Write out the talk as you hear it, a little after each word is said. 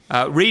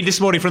read this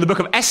morning from the book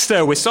of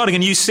Esther. We're starting a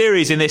new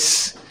series in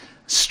this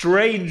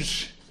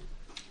strange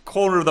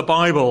corner of the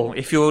Bible.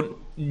 If you're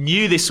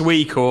new this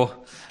week or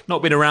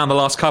not been around the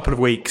last couple of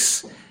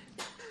weeks,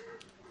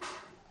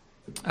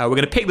 we're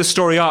going to pick the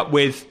story up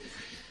with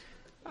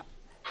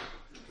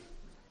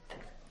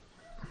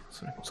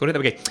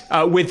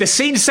with the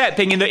scene set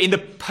thing in the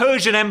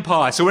Persian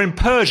Empire. So we're in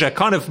Persia,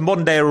 kind of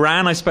modern day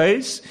Iran, I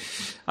suppose,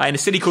 in a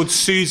city called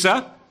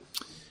Susa.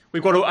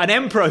 We've got an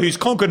emperor who's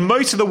conquered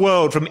most of the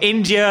world, from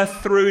India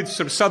through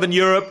sort of southern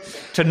Europe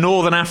to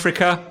northern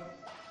Africa.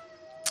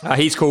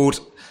 He's called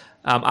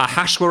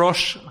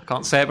Ahasuerus. I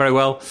can't say it very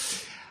well.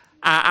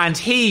 And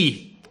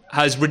he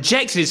has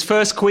rejected his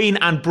first queen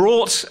and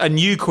brought a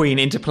new queen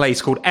into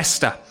place called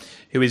Esther,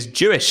 who is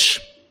Jewish.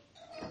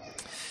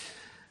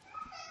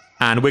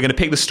 And we're going to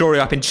pick the story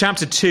up in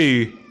chapter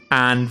 2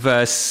 and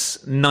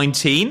verse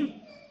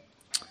 19.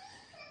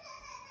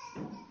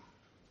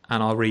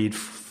 And I'll read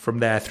from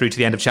there through to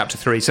the end of chapter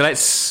 3. So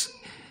let's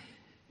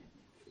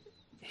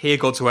hear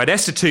God's word.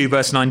 Esther 2,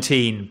 verse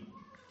 19.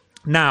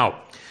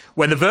 Now,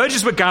 when the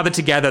virgins were gathered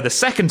together the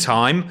second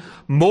time,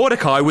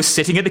 Mordecai was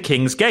sitting at the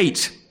king's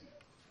gate.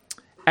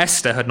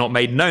 Esther had not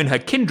made known her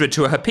kindred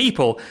to her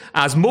people,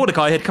 as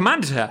Mordecai had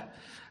commanded her.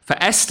 For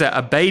Esther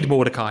obeyed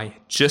Mordecai,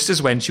 just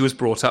as when she was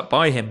brought up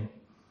by him.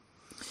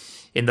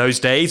 In those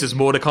days, as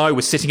Mordecai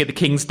was sitting at the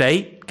king's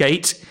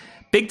gate,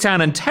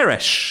 Bigtan and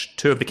Teresh,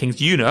 two of the king's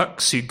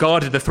eunuchs who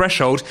guarded the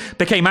threshold,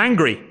 became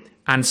angry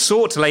and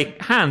sought to lay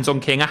hands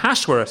on King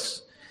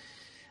Ahasuerus.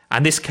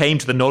 And this came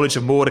to the knowledge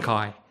of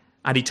Mordecai,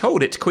 and he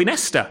told it to Queen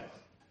Esther.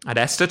 And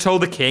Esther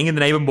told the king in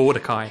the name of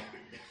Mordecai.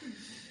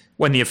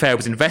 When the affair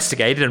was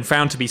investigated and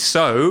found to be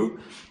so,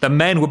 the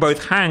men were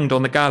both hanged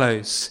on the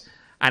gallows,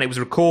 and it was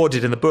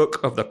recorded in the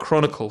book of the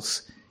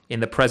Chronicles in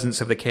the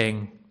presence of the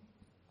king.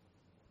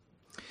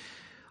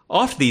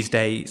 After these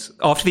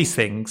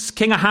things,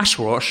 King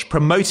Ahasuerus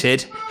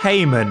promoted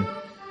Haman,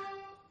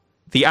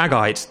 the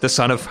Agagite, the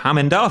son of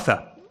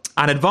Hammedatha,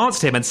 and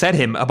advanced him and set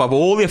him above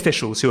all the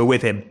officials who were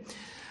with him.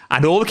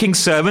 And all the king's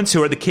servants who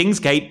were at the king's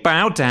gate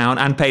bowed down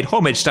and paid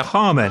homage to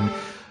Haman,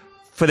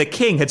 for the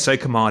king had so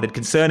commanded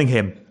concerning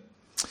him.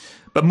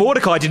 But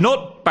Mordecai did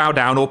not bow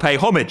down or pay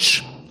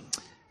homage.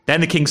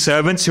 Then the king's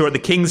servants who were at the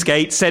king's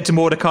gate said to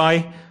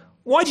Mordecai,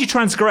 "Why do you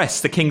transgress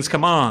the king's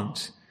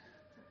command?"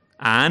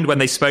 And when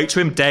they spoke to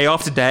him day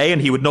after day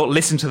and he would not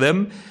listen to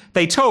them,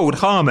 they told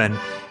Haman,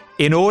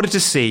 in order to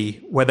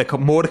see whether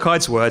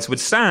Mordecai's words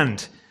would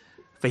stand.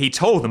 For he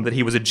told them that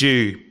he was a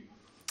Jew.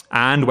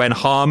 And when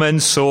Haman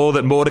saw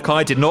that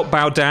Mordecai did not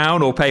bow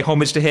down or pay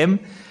homage to him,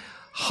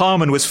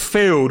 Haman was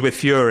filled with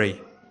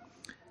fury.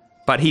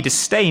 But he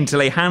disdained to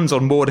lay hands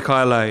on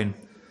Mordecai alone.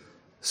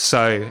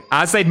 So,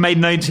 as they'd made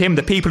known to him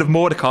the people of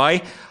Mordecai,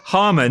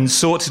 Haman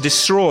sought to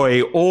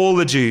destroy all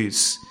the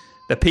Jews,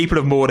 the people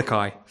of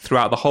Mordecai,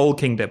 throughout the whole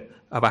kingdom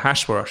of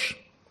Ahasuerus.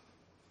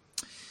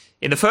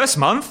 In the first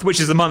month,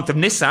 which is the month of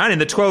Nisan, in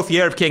the 12th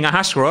year of King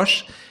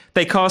Ahasuerus,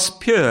 they cast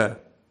pur,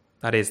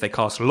 that is, they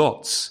cast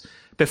lots,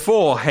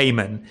 before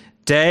Haman,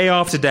 day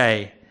after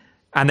day,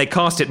 and they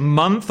cast it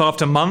month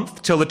after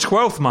month till the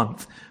 12th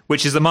month,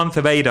 which is the month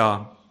of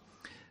Adar.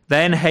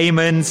 Then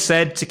Haman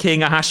said to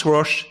King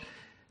Ahasuerus,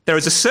 "There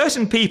is a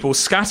certain people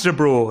scattered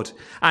abroad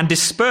and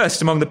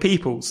dispersed among the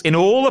peoples in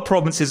all the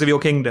provinces of your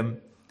kingdom.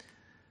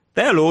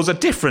 Their laws are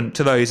different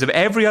to those of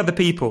every other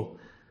people,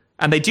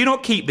 and they do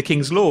not keep the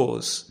king's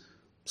laws,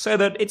 so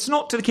that it's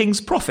not to the king's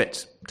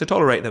profit to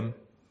tolerate them.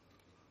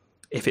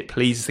 If it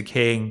pleases the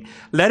king,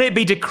 let it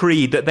be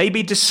decreed that they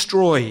be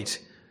destroyed,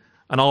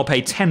 and I'll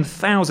pay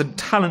 10,000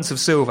 talents of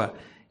silver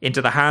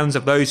into the hands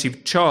of those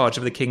who've charge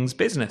of the king's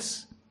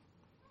business,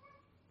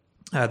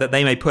 that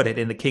they may put it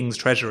in the king's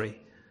treasury."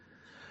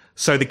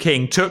 So the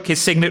king took his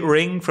signet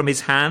ring from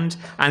his hand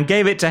and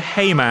gave it to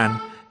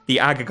Haman the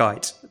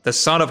Agagite, the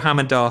son of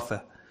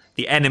Hammedatha,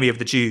 the enemy of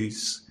the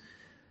Jews.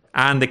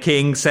 And the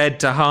king said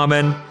to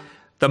Haman,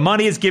 "The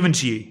money is given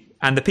to you,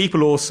 and the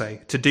people also,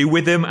 to do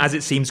with them as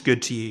it seems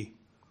good to you."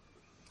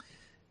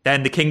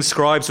 Then the king's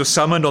scribes were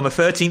summoned on the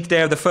 13th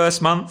day of the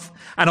first month,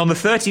 and on the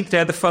 13th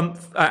day of the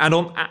month, and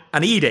on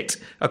an edict,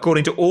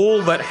 according to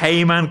all that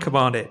Haman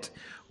commanded,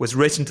 was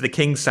written to the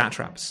king's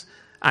satraps,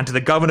 and to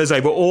the governors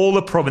over all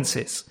the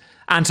provinces,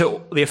 and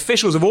to the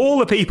officials of all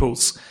the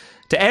peoples,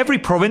 to every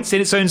province in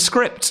its own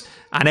script,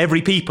 and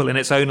every people in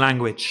its own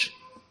language.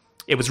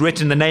 It was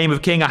written in the name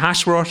of King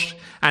Ahasuerus,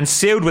 and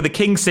sealed with the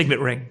king's signet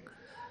ring.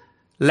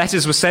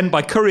 Letters were sent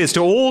by couriers to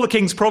all the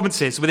king's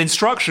provinces with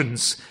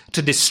instructions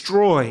to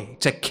destroy,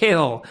 to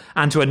kill,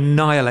 and to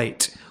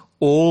annihilate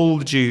all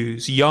the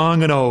Jews,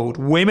 young and old,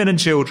 women and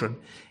children,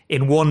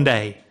 in one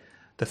day,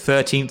 the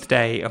 13th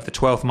day of the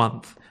 12th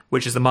month,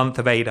 which is the month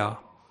of Adar,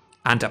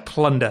 and to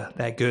plunder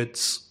their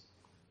goods.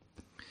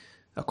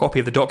 A copy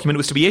of the document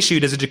was to be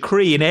issued as a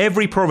decree in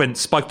every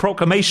province by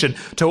proclamation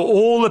to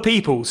all the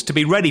peoples to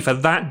be ready for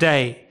that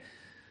day.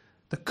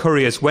 The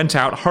couriers went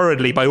out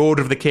hurriedly by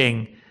order of the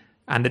king,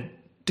 and the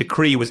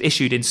decree was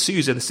issued in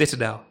Susa, the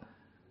citadel.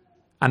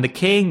 And the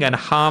king and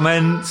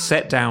Haman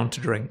sat down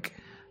to drink,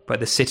 but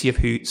the city of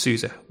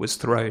Susa was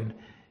thrown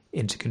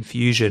into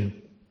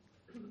confusion.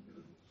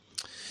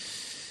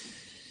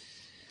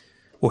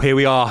 Well, here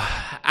we are,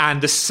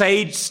 and the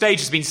stage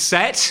has been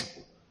set.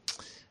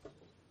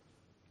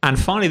 And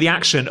finally, the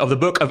action of the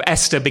book of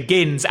Esther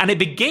begins, and it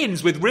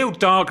begins with real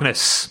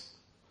darkness.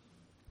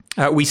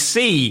 We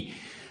see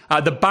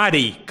the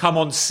baddie come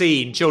on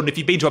scene. Children, if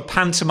you've been to a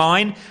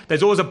pantomime,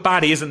 there's always a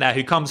baddie, isn't there,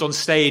 who comes on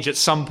stage at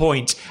some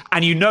point,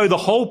 and you know the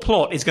whole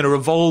plot is going to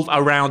revolve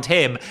around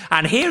him.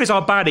 And here is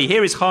our baddie,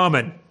 here is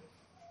Haman.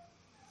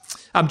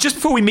 Just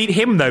before we meet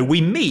him, though,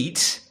 we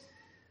meet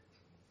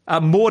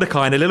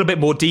Mordecai in a little bit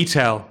more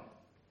detail.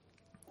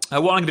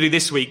 What I'm going to do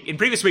this week, in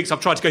previous weeks I've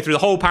tried to go through the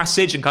whole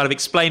passage and kind of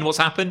explain what's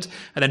happened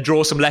and then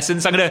draw some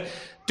lessons. I'm going to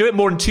do it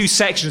more in two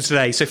sections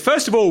today. So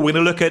first of all, we're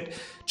going to look at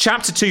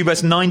chapter 2,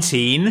 verse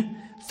 19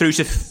 through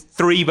to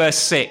 3, verse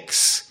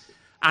 6,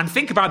 and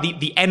think about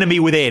the enemy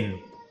within.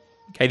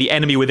 Okay, the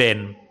enemy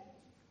within.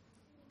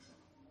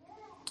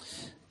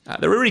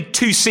 There are really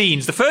two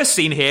scenes. The first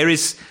scene here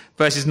is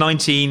verses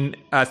 19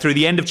 through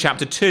the end of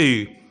chapter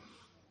 2.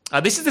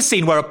 This is the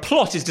scene where a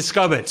plot is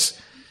discovered.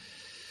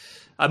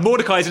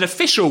 Mordecai is an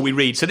official, we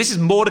read. So this is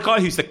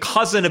Mordecai, who's the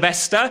cousin of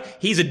Esther.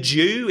 He's a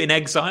Jew in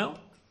exile.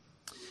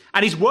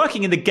 And he's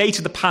working in the gate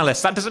of the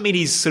palace. That doesn't mean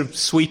he's sort of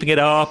sweeping it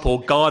up or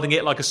guarding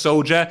it like a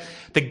soldier.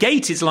 The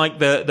gate is like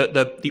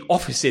the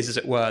offices, as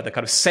it were, the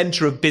kind of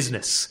center of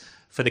business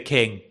for the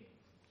king.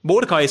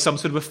 Mordecai is some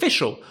sort of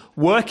official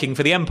working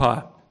for the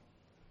empire.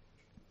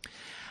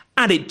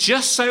 And it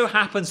just so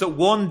happens that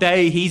one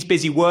day he's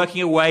busy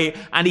working away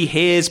and he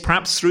hears,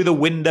 perhaps through the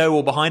window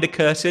or behind a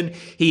curtain,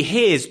 he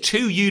hears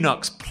two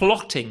eunuchs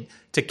plotting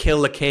to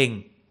kill the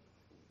king.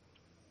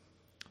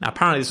 Now,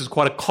 apparently this was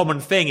quite a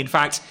common thing. In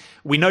fact,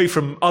 we know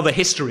from other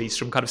histories,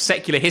 from kind of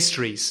secular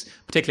histories,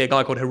 particularly a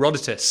guy called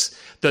Herodotus,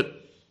 that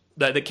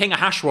the king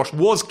Ahasuerus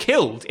was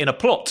killed in a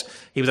plot.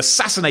 He was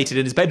assassinated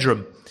in his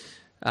bedroom.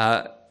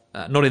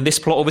 Not in this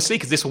plot, obviously,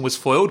 because this one was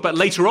foiled, but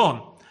later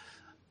on.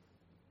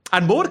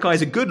 And Mordecai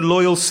is a good,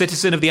 loyal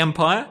citizen of the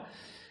empire.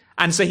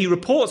 And so he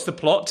reports the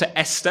plot to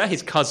Esther,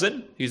 his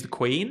cousin, who's the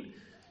queen.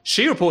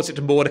 She reports it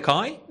to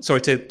Mordecai, to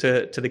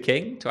the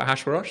king, to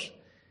Ahasuerus.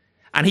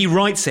 And he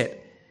writes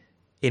it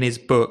in his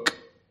book.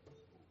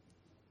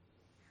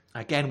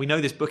 Again, we know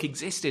this book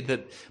existed,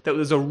 that there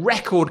was a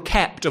record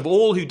kept of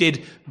all who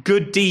did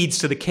good deeds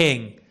to the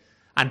king.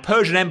 And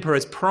Persian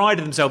emperors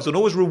prided themselves on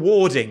always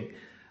rewarding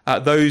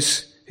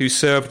those who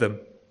served them.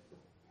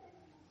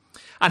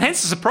 And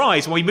hence the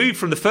surprise when we move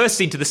from the first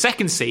scene to the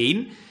second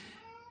scene,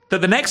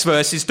 that the next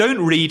verses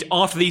don't read,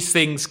 after these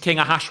things King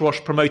Ahasuerus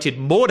promoted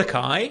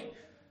Mordecai,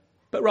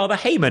 but rather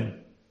Haman.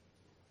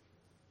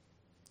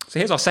 So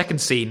here's our second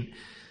scene.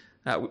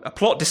 A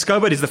plot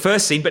discovered is the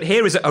first scene, but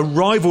here is a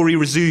rivalry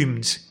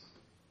resumed.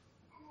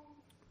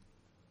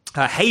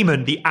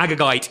 Haman, the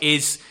Agagite,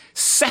 is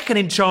second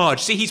in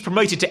charge. See, he's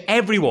promoted to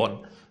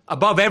everyone,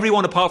 above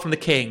everyone apart from the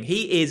king.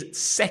 He is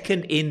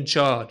second in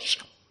charge.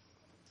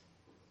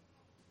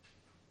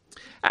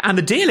 And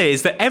the deal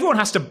is that everyone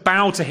has to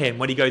bow to him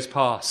when he goes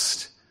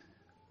past.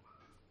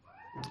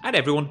 And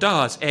everyone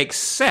does,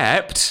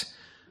 except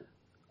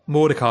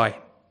Mordecai.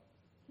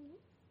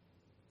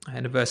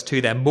 And in verse 2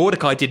 there,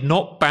 Mordecai did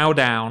not bow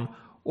down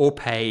or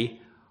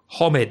pay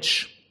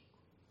homage.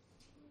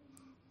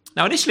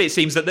 Now, initially it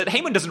seems that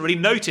Haman doesn't really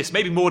notice.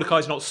 Maybe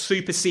Mordecai's not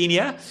super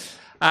senior.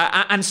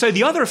 And so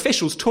the other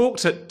officials talk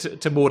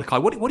to Mordecai.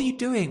 What are you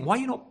doing? Why are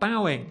you not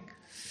bowing?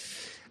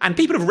 And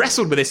people have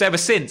wrestled with this ever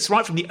since,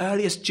 right from the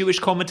earliest Jewish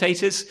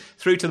commentators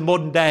through to the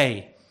modern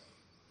day.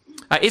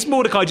 Is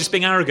Mordecai just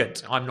being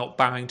arrogant? I'm not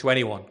bowing to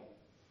anyone.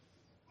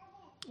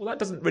 Well, that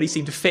doesn't really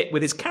seem to fit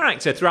with his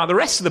character throughout the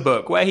rest of the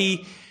book, where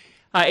he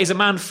is a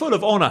man full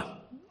of honour,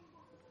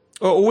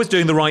 or always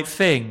doing the right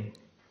thing.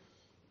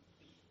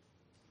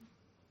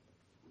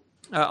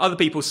 Other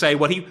people say,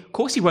 well, of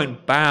course he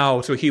won't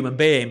bow to a human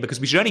being, because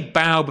we should only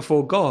bow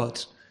before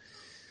God.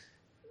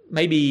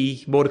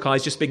 Maybe Mordecai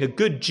is just being a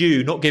good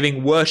Jew, not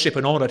giving worship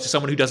and honour to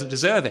someone who doesn't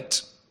deserve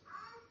it.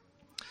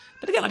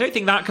 But again, I don't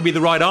think that could be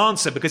the right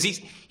answer, because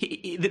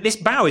this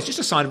bow is just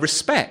a sign of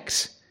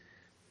respect.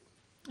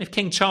 If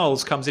King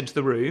Charles comes into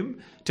the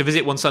room to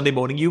visit one Sunday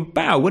morning, you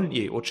bow, wouldn't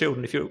you? Or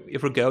children, if you're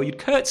a girl, you'd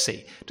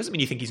curtsy. It doesn't mean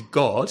you think he's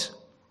God.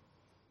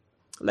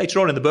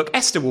 Later on in the book,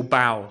 Esther will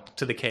bow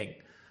to the king.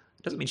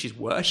 It doesn't mean she's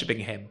worshipping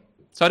him.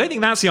 So I don't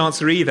think that's the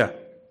answer either.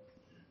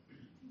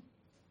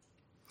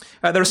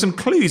 There are some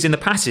clues in the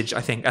passage,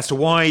 I think, as to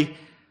why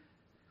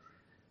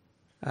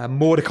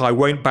Mordecai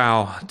won't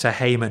bow to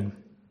Haman.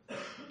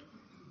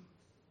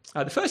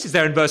 The first is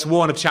there in verse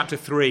 1 of chapter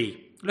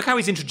 3. Look how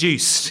he's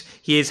introduced.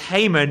 He is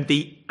Haman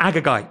the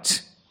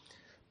Agagite.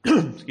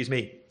 Excuse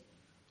me.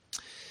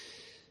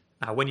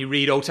 Now, when you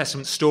read Old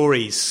Testament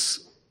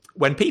stories,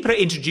 when people are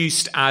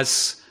introduced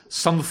as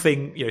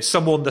something,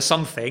 someone,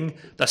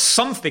 the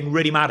something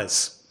really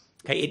matters.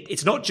 Okay,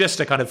 it's not just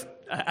a kind of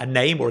a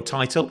name or a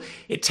title.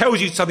 It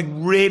tells you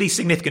something really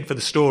significant for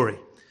the story.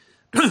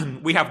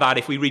 We have that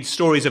if we read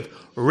stories of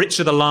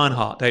Richard the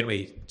Lionheart, don't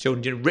we?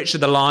 Children, Richard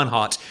the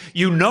Lionheart.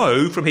 You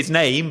know from his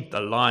name, the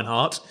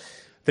Lionheart,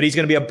 that he's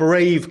going to be a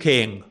brave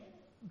king,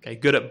 Okay,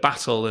 good at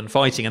battle and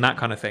fighting and that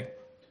kind of thing.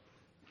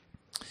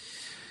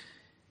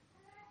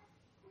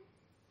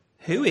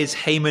 Who is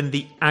Haman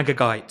the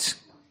Agagite?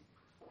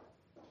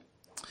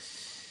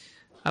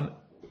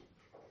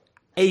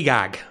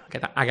 Agag,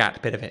 get that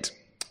Agat bit of it,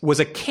 was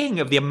a king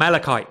of the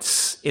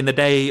Amalekites in the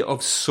day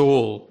of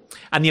Saul.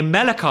 And the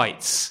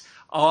Amalekites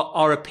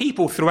are a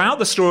people throughout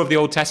the story of the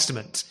Old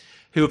Testament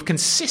who have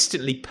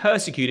consistently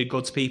persecuted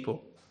God's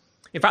people.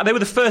 In fact, they were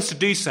the first to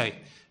do so.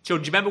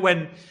 Children, do you remember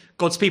when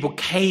God's people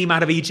came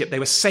out of Egypt? They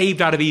were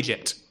saved out of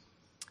Egypt.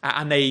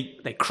 And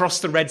they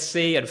crossed the Red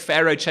Sea, and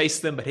Pharaoh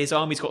chased them, but his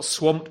armies got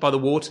swamped by the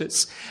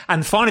waters.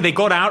 And finally they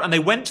got out and they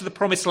went to the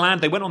promised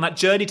land. They went on that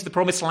journey to the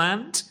promised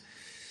land.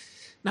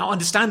 Now,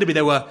 understandably,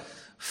 there were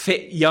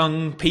fit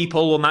young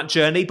people on that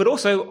journey, but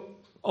also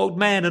old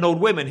men and old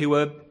women who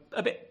were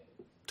a bit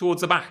towards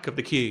the back of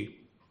the queue.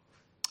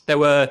 There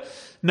were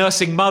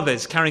nursing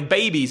mothers carrying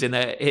babies in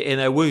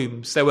their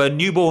wombs. There were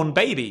newborn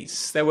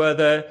babies. There were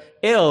the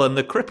ill and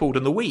the crippled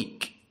and the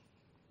weak.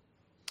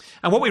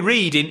 And what we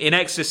read in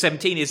Exodus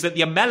 17 is that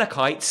the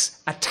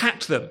Amalekites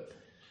attacked them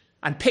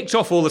and picked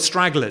off all the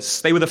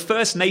stragglers. They were the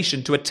first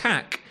nation to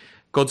attack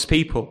God's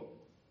people.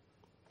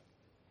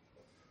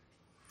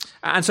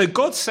 And so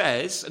God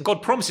says, and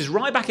God promises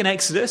right back in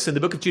Exodus, in the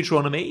book of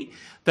Deuteronomy,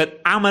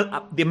 that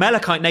the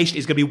Amalekite nation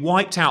is going to be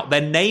wiped out.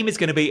 Their name is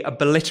going to be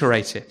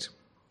obliterated.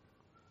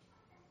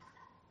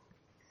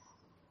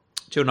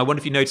 Children, I wonder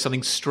if you noticed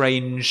something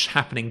strange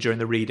happening during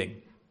the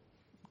reading.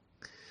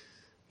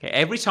 Okay,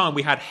 every time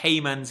we had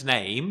Haman's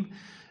name,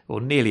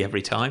 or nearly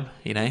every time,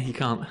 you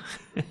can't,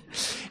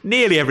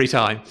 nearly every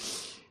time,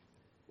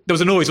 there was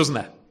a noise, wasn't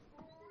there?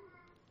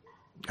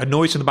 A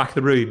noise from the back of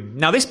the room.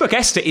 Now, this book,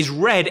 Esther, is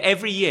read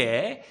every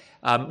year,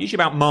 usually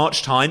about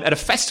March time, at a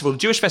festival, a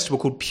Jewish festival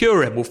called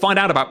Purim. We'll find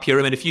out about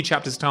Purim in a few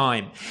chapters'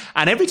 time.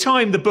 And every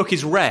time the book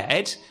is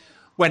read,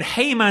 when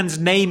Haman's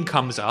name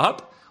comes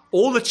up,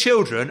 all the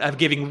children are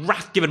given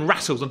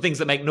rattles and things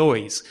that make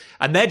noise.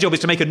 And their job is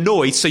to make a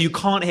noise so you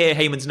can't hear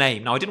Haman's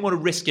name. Now, I didn't want to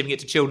risk giving it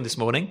to children this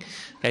morning.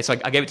 Okay, so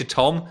I gave it to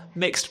Tom.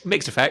 Mixed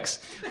effects.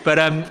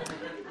 But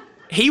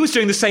he was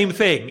doing the same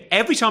thing.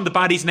 Every time the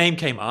baddie's name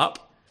came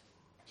up,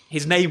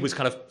 his name was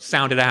kind of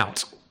sounded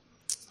out.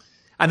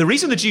 And the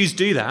reason the Jews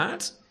do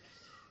that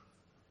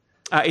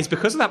is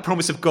because of that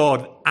promise of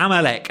God.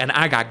 Amalek and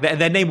Agag,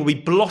 their name will be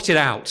blotted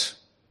out.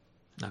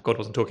 Now, God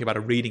wasn't talking about a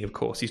reading, of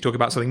course. He's talking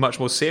about something much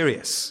more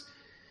serious.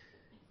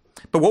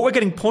 But what we're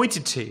getting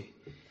pointed to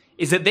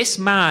is that this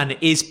man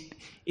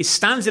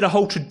stands in a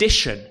whole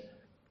tradition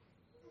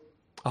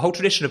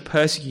of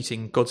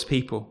persecuting God's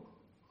people.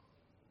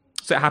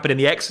 So it happened in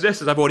the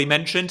Exodus, as I've already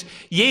mentioned.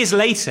 Years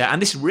later,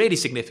 and this is really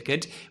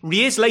significant,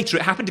 years later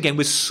it happened again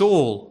with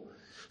Saul.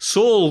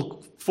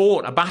 Saul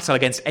fought a battle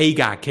against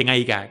Agag, King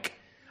Agag.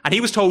 And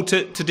he was told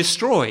to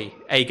destroy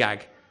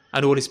Agag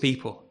and all his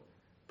people.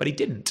 But he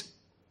didn't.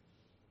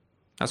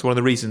 That's one of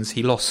the reasons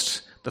he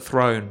lost the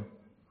throne.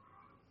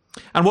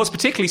 And what's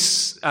particularly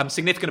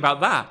significant about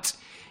that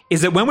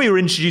is that when we were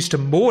introduced to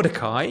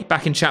Mordecai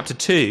back in chapter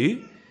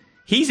 2,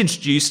 he's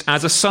introduced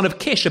as a son of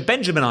Kish, a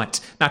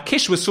Benjaminite. Now,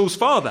 Kish was Saul's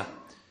father.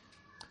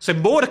 So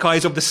Mordecai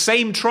is of the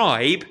same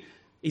tribe.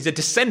 He's a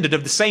descendant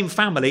of the same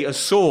family as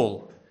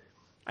Saul.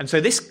 And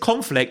so this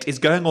conflict is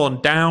going on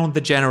down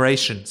the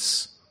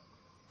generations.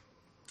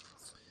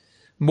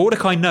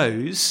 Mordecai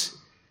knows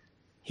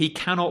he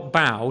cannot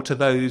bow to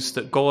those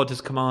that God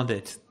has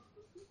commanded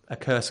a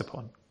curse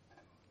upon.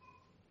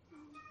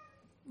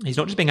 He's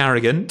not just being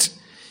arrogant.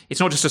 It's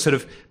not just a sort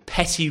of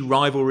petty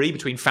rivalry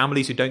between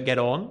families who don't get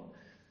on.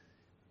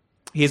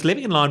 He is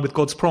living in line with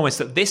God's promise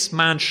that this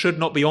man should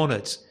not be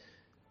honoured.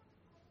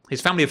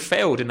 His family have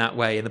failed in that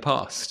way in the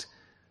past.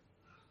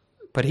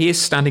 But he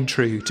is standing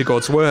true to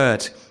God's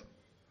word.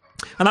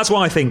 And that's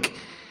why I think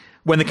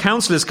when the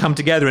counselors come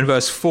together in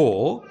verse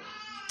 4,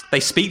 they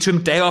speak to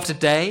him day after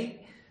day,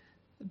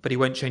 but he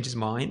won't change his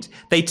mind.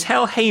 They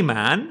tell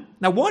Haman.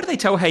 Now, why do they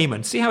tell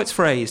Haman? See how it's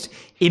phrased.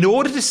 In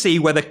order to see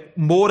whether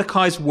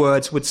Mordecai's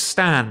words would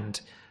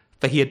stand,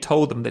 for he had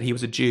told them that he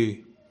was a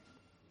Jew.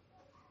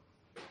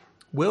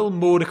 Will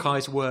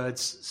Mordecai's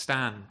words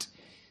stand?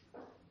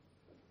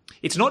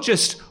 It's not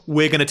just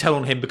we're going to tell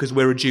on him because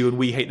we're a Jew and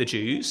we hate the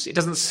Jews. It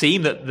doesn't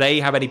seem that they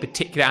have any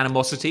particular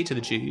animosity to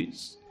the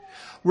Jews.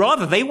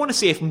 Rather, they want to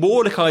see if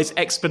Mordecai's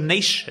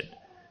explanation,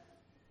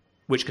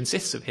 which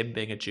consists of him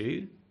being a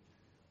Jew,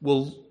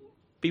 will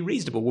be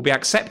reasonable, will be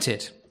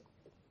accepted.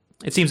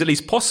 It seems at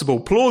least possible,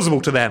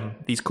 plausible to them,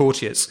 these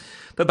courtiers,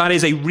 that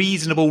is a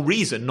reasonable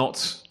reason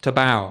not to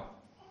bow.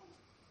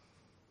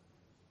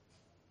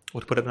 Or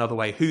to put it another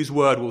way, whose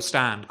word will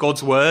stand?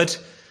 God's word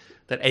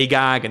that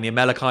Agag and the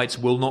Amalekites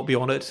will not be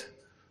honoured?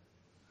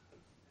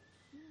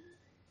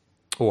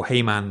 Or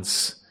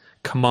Haman's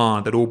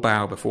command that all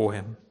bow before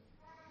him?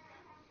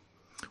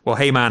 Well,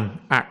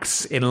 Haman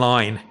acts in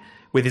line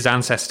with his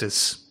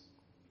ancestors.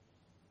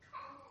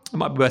 It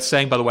might be worth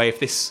saying, by the way,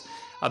 if this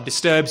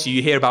disturbs you,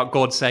 you hear about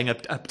God saying a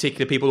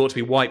particular people ought to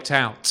be wiped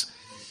out.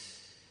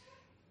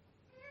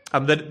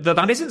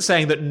 That isn't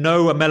saying that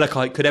no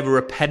Amalekite could ever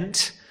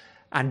repent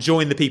and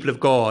join the people of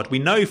God. We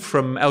know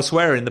from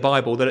elsewhere in the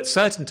Bible that at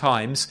certain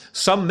times,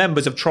 some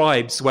members of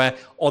tribes where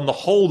on the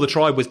whole the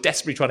tribe was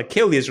desperately trying to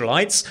kill the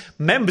Israelites,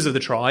 members of the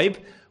tribe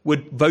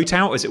would vote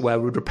out, as it were,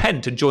 would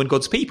repent and join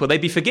God's people.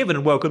 They'd be forgiven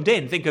and welcomed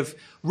in. Think of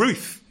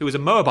Ruth, who was a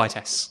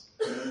Moabitess.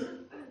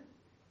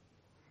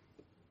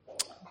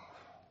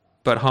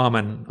 But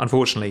Haman,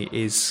 unfortunately,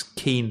 is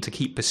keen to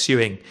keep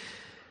pursuing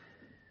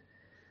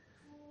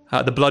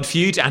the blood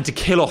feud and to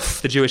kill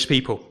off the Jewish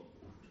people.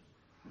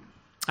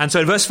 And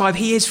so in verse 5,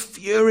 he is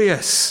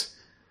furious.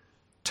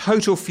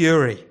 Total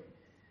fury.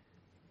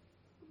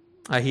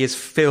 He is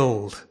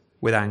filled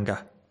with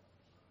anger.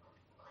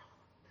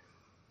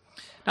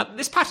 Now,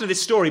 this pattern of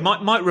this story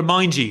might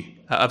remind you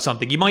of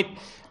something. You might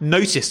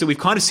notice that we've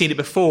kind of seen it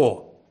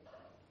before.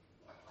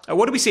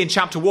 What did we see in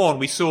chapter 1?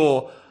 We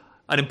saw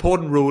an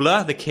important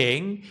ruler, the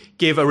king,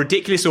 give a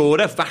ridiculous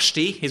order.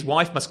 Vashti, his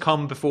wife, must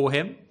come before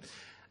him.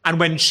 And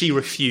when she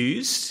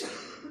refused,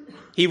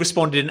 he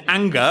responded in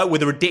anger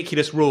with a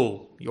ridiculous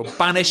rule. You're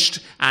banished,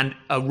 and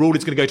a rule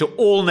is going to go to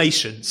all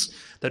nations,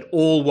 that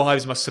all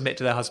wives must submit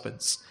to their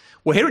husbands.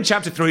 Well, here in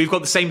chapter 3, you've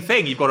got the same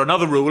thing. You've got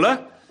another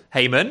ruler,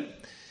 Haman.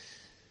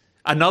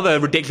 Another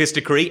ridiculous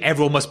decree,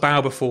 everyone must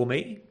bow before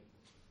me.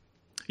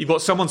 You've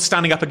got someone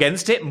standing up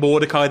against it,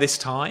 Mordecai this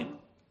time.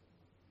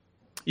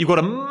 You've got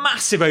a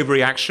massive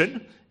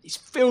overreaction. He's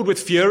filled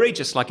with fury,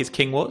 just like his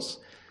king was.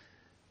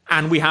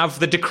 And we have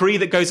the decree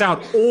that goes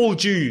out. All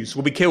Jews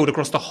will be killed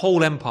across the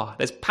whole empire.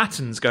 There's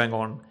patterns going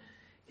on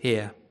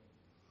here.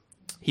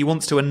 He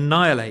wants to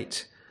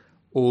annihilate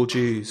all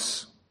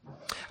Jews.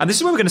 And this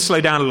is where we're going to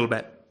slow down a little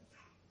bit.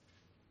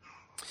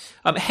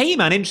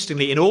 Haman,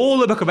 interestingly, in all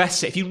the book of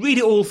Esther, if you read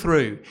it all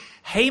through,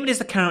 Haman is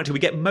the character we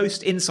get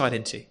most insight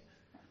into.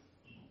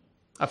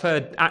 I've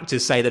heard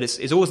actors say that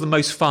it's always the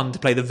most fun to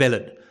play the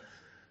villain.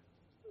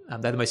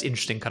 They're the most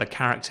interesting kind of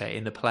character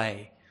in the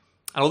play.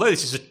 And although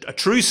this is a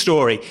true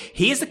story,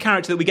 he is the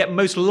character that we get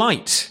most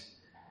light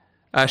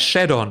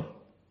shed on.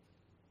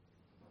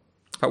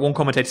 In fact, one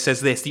commentator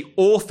says this: the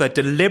author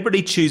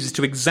deliberately chooses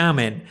to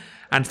examine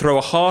and throw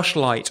a harsh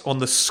light on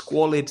the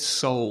squalid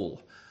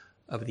soul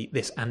of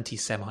this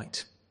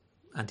anti-Semite.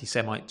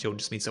 Anti-Semite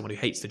just means someone who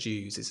hates the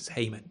Jews. This is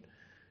Haman.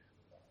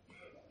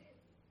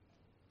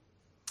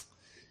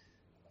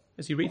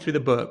 As you read through the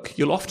book,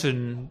 you'll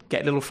often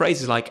get little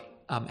phrases like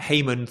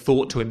Haman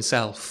thought to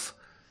himself,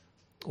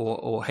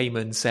 or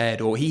Haman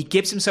said, or he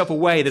gives himself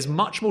away. There's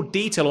much more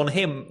detail on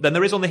him than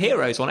there is on the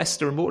heroes, on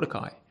Esther and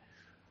Mordecai.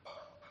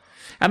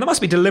 And that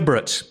must be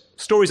deliberate.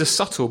 Stories are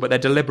subtle, but they're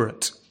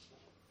deliberate.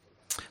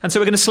 And so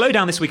we're going to slow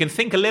down this week and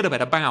think a little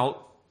bit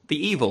about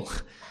the evil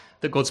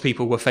that God's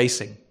people were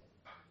facing.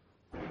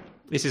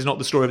 This is not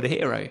the story of the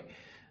hero,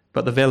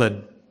 but the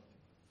villain.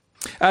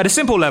 At a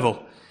simple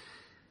level,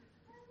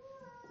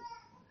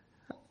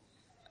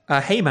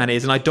 Haman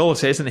is an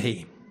idolater, isn't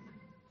he?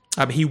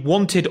 He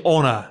wanted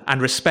honor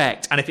and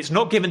respect, and if it's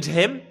not given to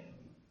him,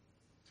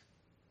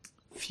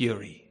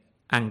 fury,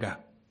 anger.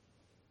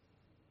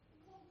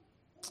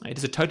 It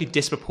is a totally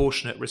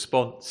disproportionate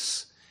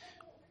response.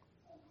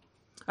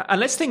 And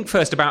let's think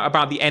first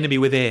about the enemy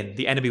within,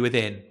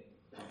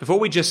 Before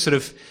we just sort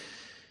of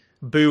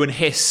boo and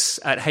hiss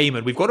at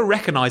Haman, we've got to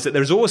recognize that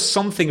there's always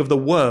something of the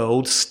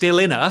world still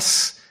in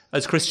us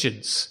as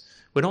Christians.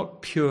 We're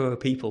not pure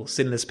people,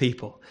 sinless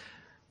people.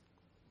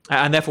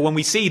 And therefore, when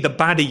we see the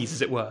baddies,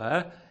 as it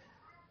were,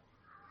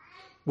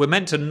 we're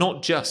meant to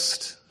not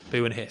just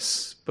boo and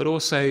hiss, but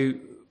also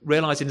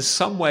realize in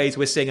some ways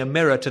we're seeing a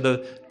mirror to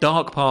the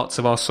dark parts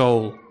of our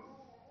soul.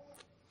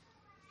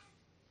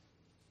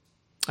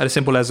 At a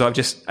simple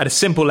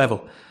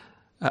level,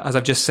 as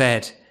I've just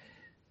said,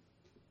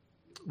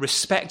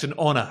 respect and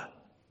honor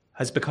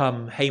has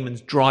become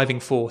Haman's driving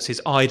force,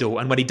 his idol.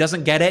 And when he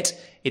doesn't get it,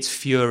 it's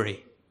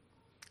fury.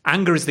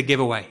 Anger is the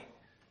giveaway.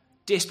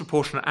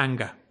 Disproportionate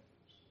anger.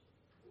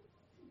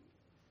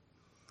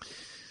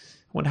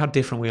 I wonder how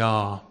different we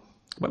are.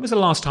 When was the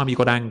last time you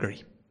got angry?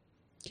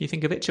 Can you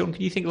think of it, children?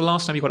 Can you think of the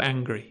last time you got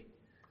angry?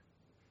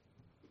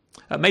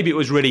 Maybe it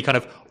was really kind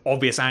of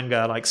obvious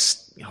anger, like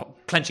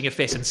clenching your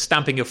fist and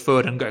stamping your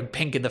foot and going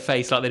pink in the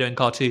face like they do in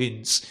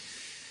cartoons.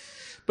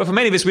 But for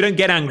many of us, we don't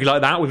get angry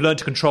like that. We've learned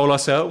to control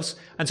ourselves.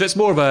 And so it's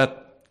more of an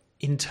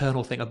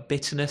internal thing, a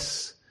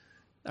bitterness,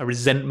 a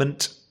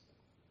resentment.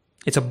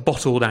 It's a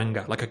bottled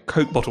anger, like a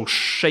Coke bottle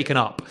shaken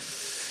up.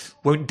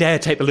 Won't dare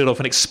take the lid off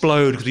and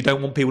explode because we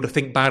don't want people to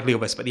think badly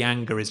of us, but the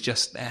anger is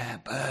just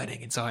there,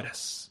 burning inside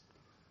us.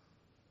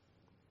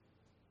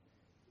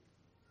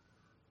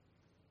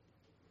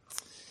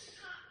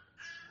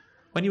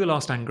 When you were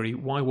last angry,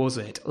 why was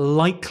it?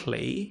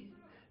 Likely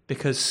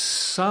because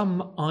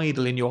some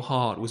idol in your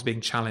heart was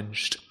being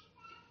challenged.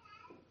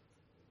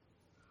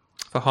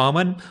 For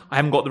Haman, I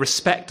haven't got the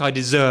respect I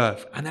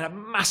deserve. And then a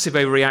massive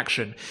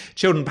overreaction.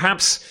 Children,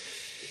 perhaps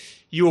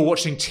you were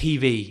watching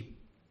TV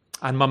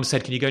and mum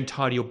said, can you go and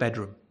tidy your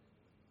bedroom?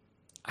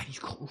 And you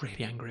got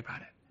really angry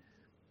about it.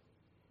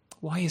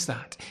 Why is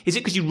that? Is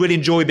it because you really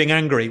enjoy being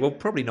angry? Well,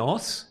 probably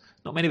not.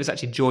 Not many of us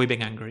actually enjoy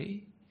being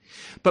angry.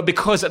 But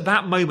because at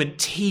that moment,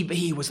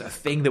 TV was the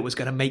thing that was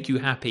going to make you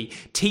happy.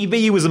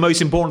 TV was the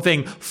most important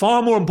thing,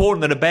 far more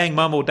important than obeying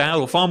mum or dad,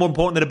 or far more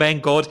important than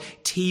obeying God.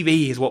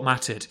 TV is what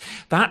mattered.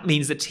 That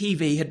means that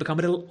TV had become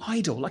a little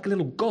idol, like a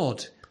little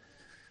god.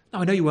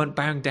 Now, I know you weren't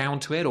bowing down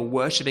to it or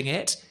worshipping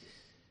it,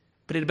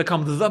 but it had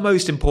become the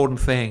most important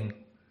thing.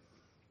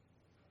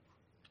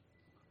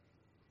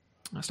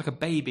 It's like a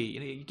baby.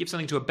 You give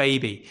something to a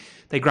baby,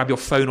 they grab your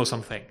phone or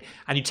something,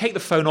 and you take the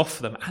phone off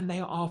them, and they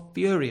are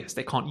furious.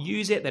 They can't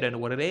use it. They don't know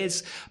what it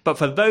is. But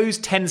for those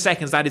 10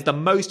 seconds, that is the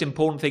most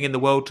important thing in the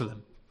world to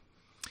them.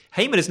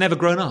 Haman has never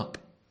grown up.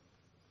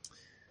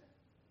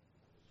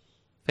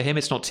 For him,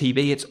 it's not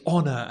TV, it's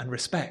honor and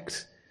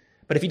respect.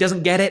 But if he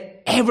doesn't get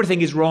it,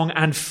 everything is wrong,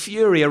 and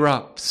fury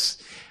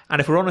erupts. And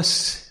if we're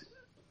honest,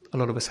 a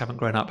lot of us haven't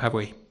grown up, have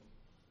we?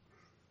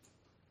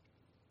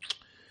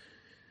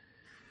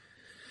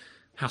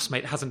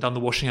 Housemate hasn't done the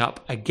washing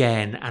up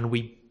again, and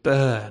we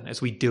burn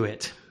as we do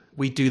it.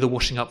 We do the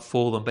washing up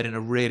for them, but in a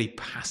really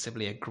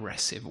passively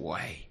aggressive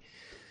way.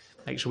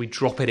 Make sure we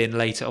drop it in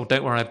later. Oh,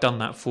 don't worry, I've done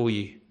that for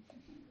you.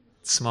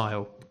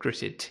 Smile,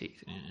 gritted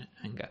teeth,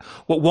 anger.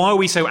 Well, why are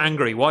we so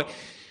angry? Why?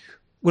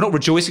 We're not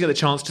rejoicing at the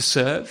chance to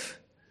serve.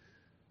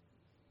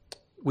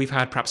 We've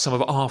had perhaps some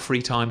of our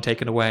free time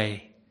taken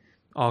away,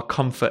 our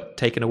comfort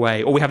taken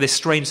away, or we have this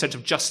strange sense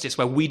of justice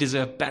where we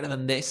deserve better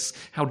than this.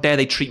 How dare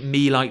they treat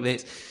me like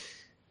this?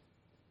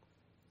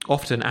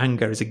 Often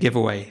anger is a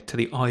giveaway to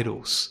the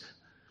idols,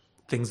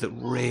 things that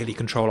really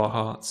control our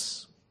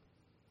hearts.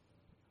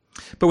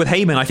 But with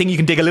Haman, I think you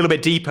can dig a little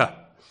bit deeper.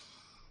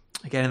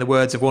 Again, in the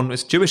words of one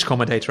Jewish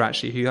commentator,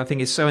 actually, who I think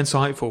is so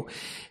insightful.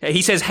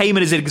 He says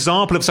Haman is an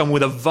example of someone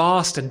with a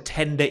vast and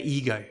tender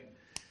ego.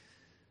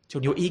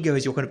 John, your ego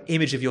is your kind of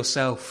image of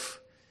yourself.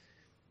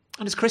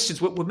 And as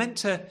Christians, we're meant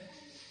to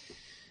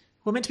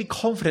be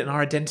confident in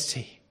our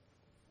identity.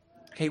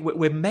 Okay,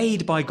 we're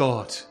made by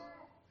God.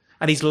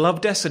 And he's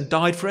loved us and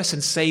died for us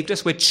and saved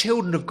us. We're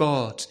children of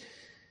God.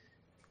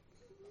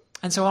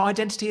 And so our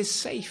identity is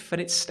safe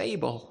and it's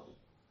stable.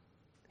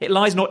 It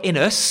lies not in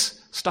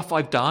us, stuff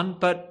I've done,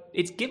 but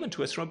it's given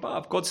to us from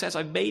above. God says,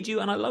 I've made you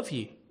and I love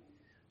you.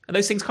 And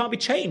those things can't be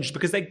changed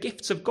because they're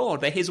gifts of God.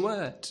 They're his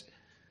word.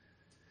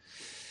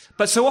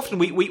 But so often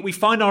we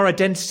find our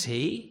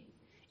identity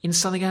in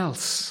something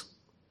else,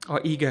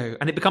 our ego.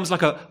 And it becomes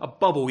like a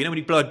bubble. You know when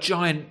you blow a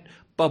giant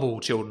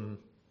bubble, children?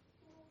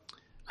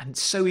 And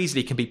so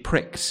easily can be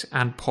pricked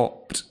and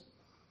popped.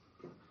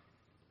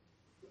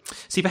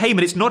 See, for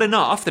Haman, it's not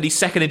enough that he's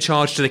second in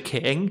charge to the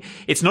king.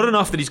 It's not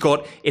enough that he's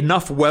got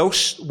enough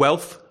wealth.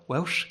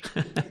 One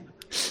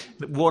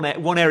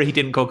area he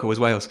didn't conquer was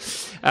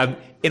Wales.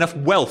 Enough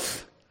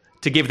wealth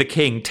to give the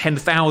king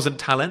 10,000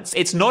 talents.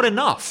 It's not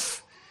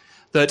enough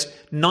that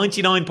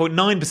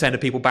 99.9% of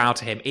people bow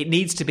to him. It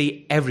needs to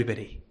be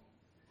everybody,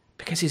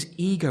 because his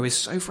ego is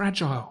so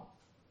fragile.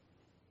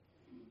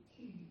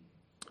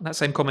 That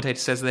same commentator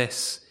says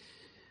this: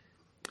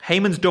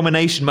 Haman's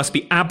domination must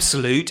be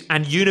absolute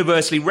and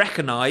universally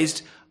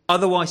recognized,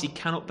 otherwise he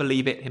cannot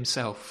believe it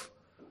himself.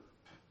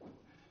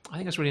 I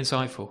think that's really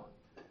insightful.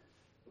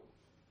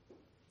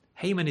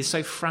 Haman is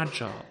so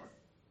fragile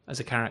as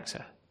a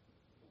character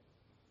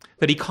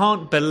that he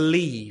can't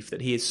believe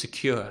that he is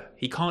secure.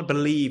 He can't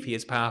believe he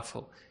is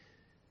powerful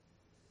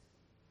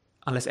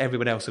unless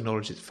everyone else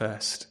acknowledges it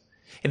first.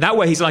 In that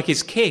way, he's like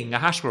his king,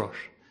 Ahasuerus.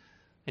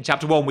 In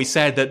chapter 1, we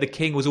said that the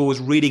king was always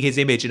reading his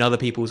image in other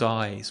people's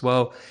eyes.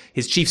 Well,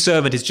 his chief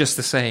servant is just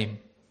the same.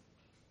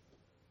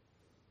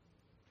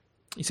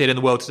 You see it in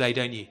the world today,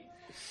 don't you?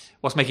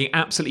 Whilst making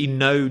absolutely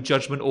no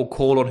judgment or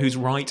call on who's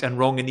right and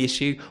wrong in the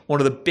issue,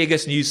 one of the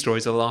biggest news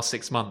stories of the last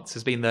 6 months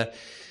has been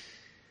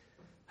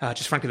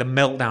just frankly the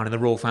meltdown in the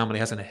royal family,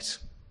 hasn't it?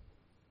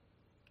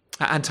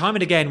 And time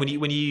and again,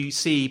 when you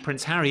see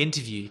Prince Harry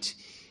interviewed,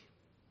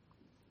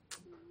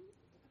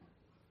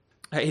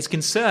 his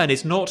concern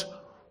is not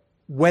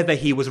whether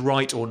he was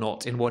right or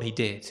not in what he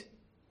did,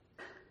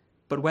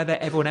 but whether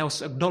everyone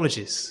else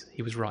acknowledges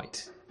he was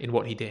right in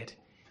what he did.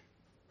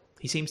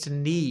 He seems to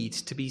need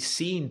to be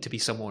seen to be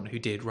someone who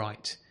did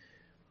right.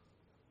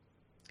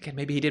 Again,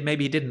 maybe he did,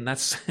 maybe he didn't.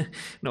 That's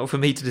not for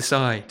me to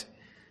decide.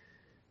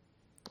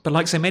 But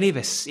like so many of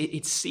us,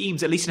 it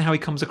seems, at least in how he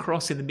comes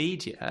across in the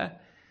media,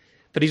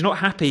 that he's not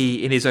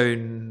happy in his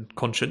own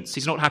conscience.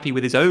 He's not happy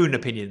with his own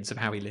opinions of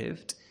how he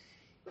lived.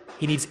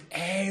 He needs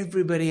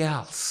everybody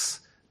else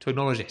to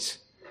acknowledge it,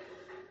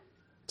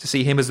 to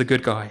see him as the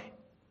good guy.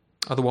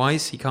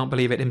 Otherwise, he can't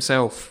believe it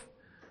himself.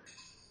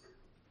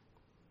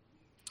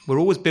 We're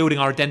always building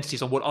our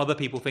identities on what other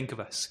people think of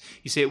us.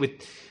 You see it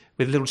with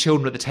little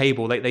children at the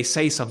table. They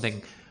say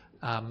something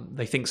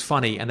they think's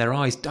funny, and their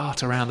eyes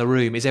dart around the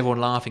room. Is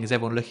everyone laughing? Is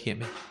everyone looking at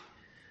me?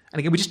 And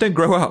again, we just don't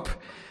grow up.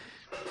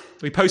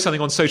 We post something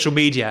on social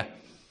media,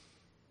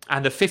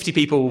 and the 50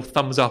 people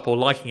thumbs up or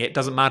liking it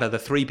doesn't matter. The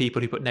 3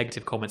 people who put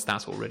negative comments,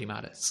 that's what really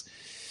matters.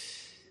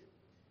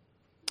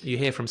 You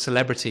hear from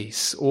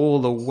celebrities all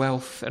the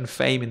wealth and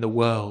fame in the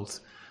world,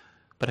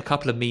 but a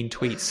couple of mean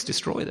tweets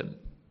destroy them.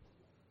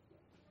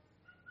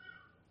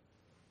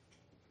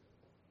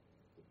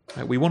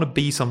 We want to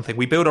be something.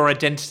 We build our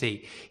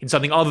identity in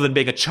something other than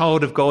being a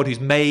child of God who's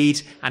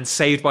made and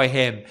saved by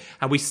him.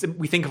 And we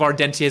think of our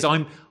identity as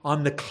I'm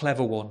the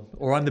clever one,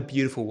 or I'm the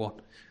beautiful one,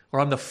 or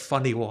I'm the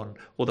funny one,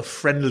 or the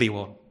friendly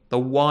one, the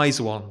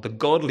wise one, the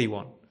godly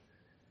one.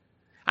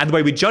 And the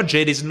way we judge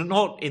it is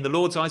not in the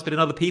Lord's eyes, but in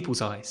other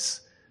people's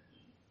eyes.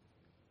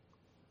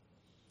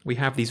 We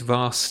have these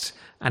vast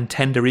and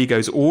tender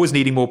egos, always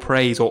needing more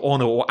praise or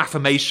honor or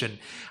affirmation.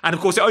 And of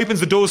course, it opens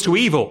the doors to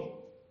evil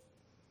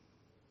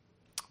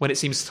when it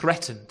seems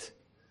threatened.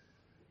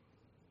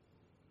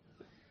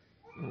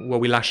 Well,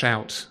 we lash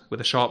out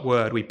with a sharp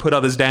word. We put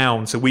others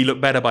down so we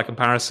look better by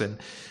comparison.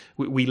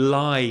 We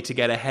lie to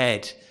get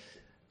ahead.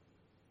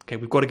 Okay,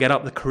 we've got to get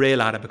up the career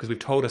ladder because we've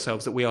told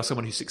ourselves that we are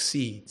someone who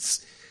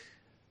succeeds.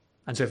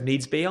 And so if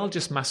needs be, I'll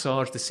just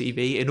massage the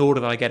CV in order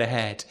that I get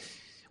ahead.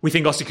 We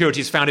think our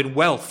security is found in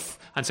wealth.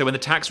 And so when the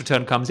tax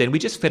return comes in, we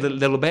just fiddle it a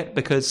little bit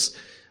because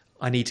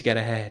I need to get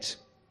ahead.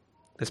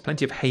 There's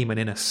plenty of Haman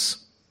in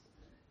us.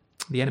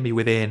 The enemy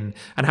within.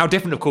 And how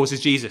different, of course,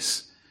 is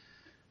Jesus.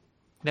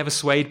 Never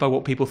swayed by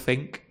what people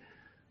think.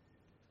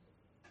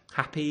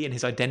 Happy in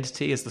his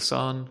identity as the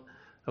Son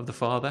of the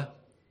Father.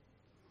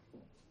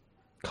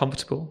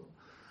 Comfortable.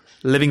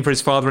 Living for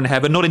his Father in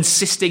heaven. Not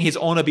insisting his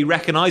honour be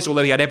recognised,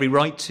 although he had every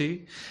right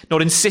to.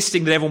 Not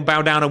insisting that everyone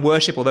bow down and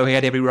worship, although he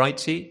had every right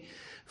to.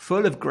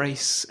 Full of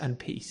grace and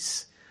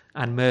peace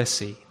and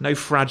mercy. No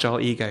fragile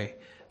ego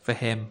for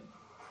him.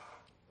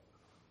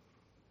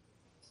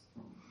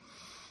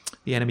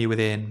 The enemy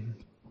within.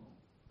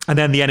 And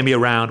then the enemy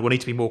around. We'll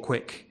need to be more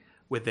quick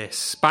with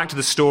this. Back to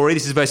the story.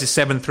 This is verses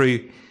 7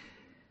 through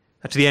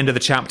to the end of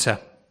the chapter.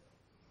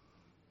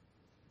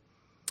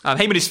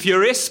 Haman is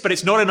furious, but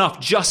it's not enough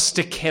just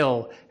to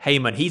kill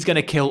Haman. He's going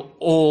to kill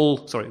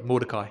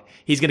Mordecai.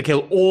 He's going to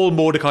kill all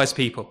Mordecai's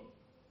people.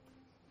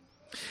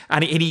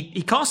 And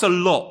he casts a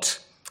lot.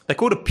 They're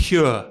called a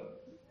pur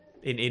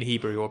in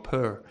Hebrew, or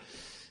pur.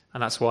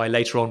 And that's why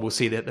later on we'll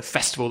see that the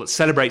festival that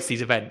celebrates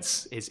these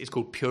events is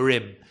called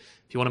Purim.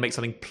 If you want to make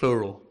something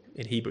plural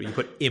in Hebrew, you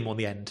put im on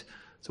the end.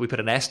 So we put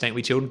an S, don't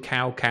we, children?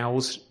 Cows.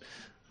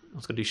 I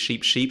was going to do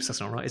sheeps. That's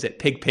not right, is it?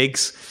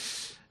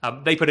 Pigs.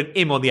 They put an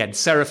im on the end.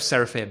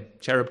 Seraphim.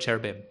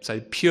 Cherubim. So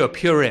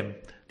Purim.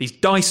 These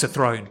dice are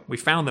thrown. We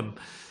found them.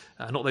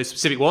 Not those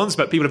specific ones,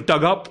 but people have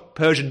dug up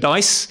Persian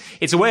dice.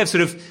 It's a way of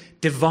sort of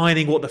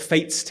divining what the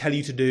fates tell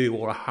you to do,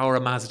 or Ahura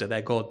Mazda,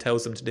 their god,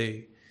 tells them to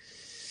do.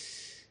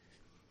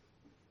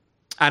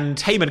 And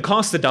Haman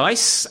casts the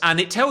dice, and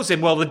it tells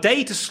him, well, the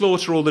day to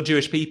slaughter all the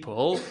Jewish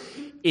people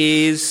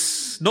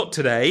is not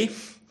today,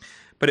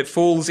 but it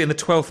falls in the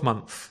 12th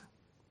month.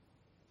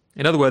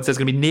 In other words, there's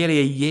going to be nearly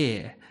a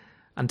year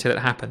until it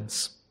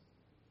happens.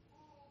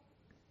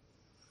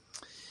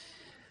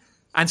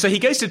 And so he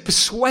goes to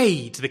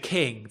persuade the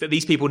king that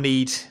these people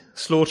need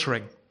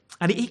slaughtering.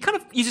 And he kind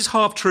of uses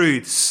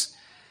half-truths.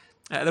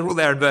 They're all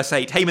there in verse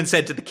 8. Haman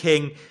said to the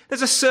king,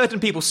 there's a certain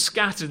people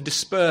scattered and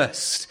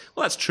dispersed.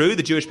 Well, that's true.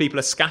 The Jewish people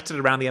are scattered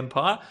around the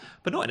empire,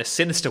 but not in a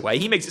sinister way.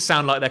 He makes it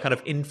sound like they're kind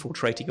of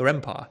infiltrating your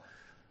empire,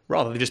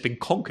 rather than just being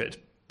conquered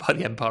by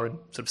the empire and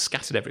sort of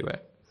scattered everywhere.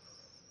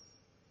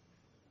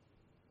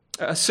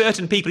 A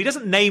certain people. He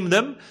doesn't name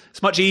them.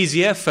 It's much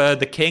easier for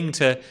the king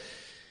to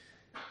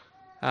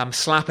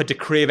slap a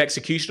decree of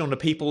execution on the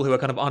people who are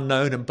kind of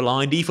unknown and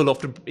blind. Evil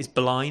often is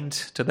blind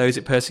to those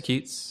it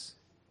persecutes.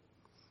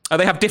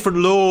 They have different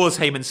laws,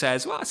 Haman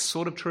says. Well, that's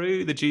sort of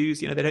true. The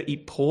Jews, they don't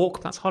eat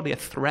pork. That's hardly a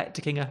threat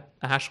to King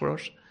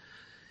Ahasuerus.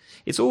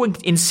 It's all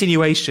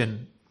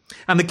insinuation.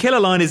 And the killer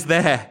line is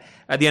there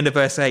at the end of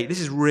verse 8. This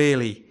is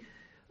really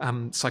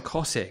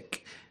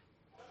psychotic.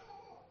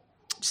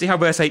 See how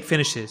verse 8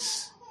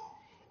 finishes?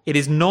 It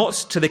is not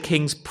to the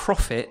king's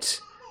profit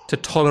to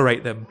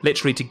tolerate them,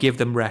 literally to give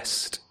them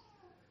rest.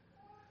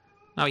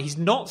 Now, he's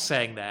not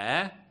saying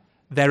they're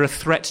a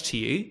threat to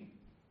you.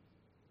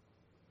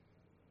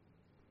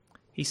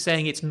 He's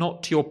saying it's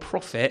not to your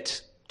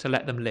profit to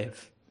let them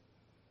live.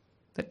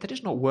 They're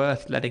just not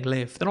worth letting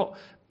live. They're not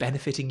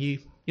benefiting you.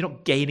 You're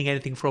not gaining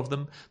anything from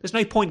them. There's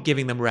no point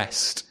giving them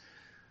rest.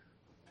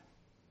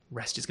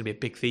 Rest is going to be a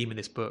big theme in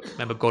this book.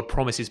 Remember, God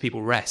promises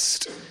people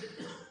rest.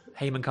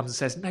 Haman comes and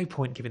says, no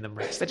point giving them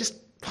rest. They're just,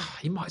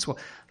 you might as well,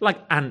 like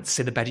ants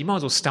in the bed, you might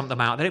as well stamp them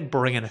out. They don't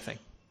bring anything.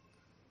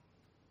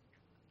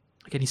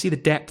 Again, you see the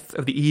depth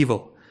of the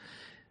evil.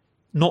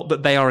 Not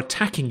that they are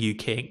attacking you,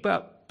 king,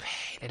 but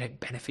they don't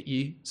benefit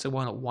you, so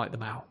why not wipe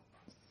them out?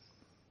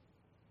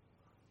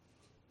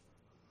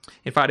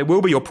 In fact, it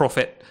will be your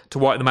profit to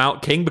wipe them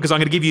out, king, because I'm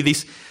going to give you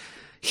this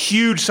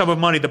huge sum of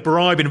money, the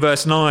bribe in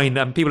verse 9,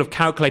 and people have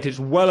calculated it's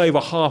well over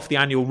half the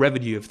annual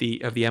revenue of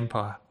the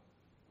empire.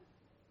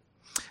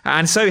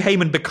 And so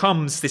Haman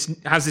has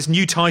this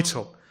new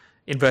title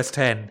in verse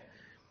 10.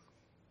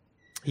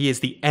 He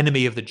is the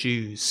enemy of the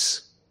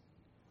Jews.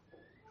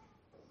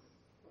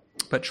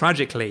 But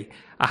tragically,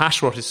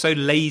 Ahasuerus is so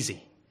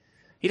lazy.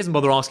 He doesn't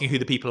bother asking who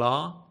the people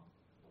are.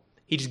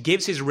 He just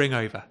gives his ring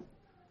over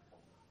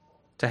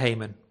to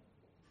Haman.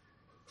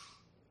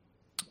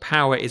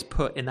 Power is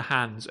put in the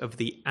hands of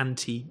the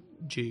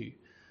anti-Jew,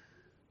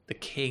 the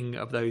king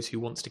of those who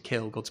wants to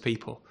kill God's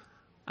people.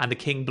 And the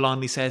king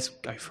blindly says,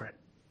 go for it.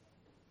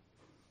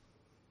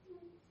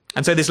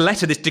 And so this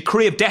letter, this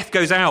decree of death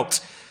goes out.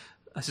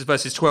 This is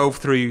verses 12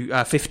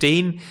 through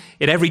 15.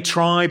 In every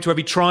tribe, to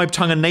every tribe,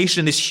 tongue and nation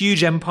in this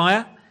huge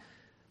empire.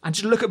 And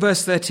just look at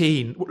verse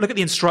 13. Look at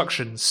the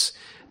instructions.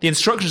 The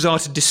instructions are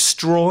to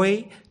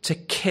destroy, to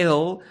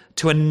kill,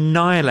 to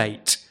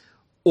annihilate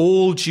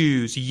all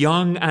Jews,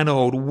 young and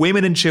old,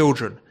 women and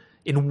children,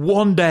 in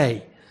one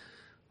day,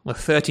 on the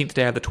 13th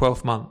day of the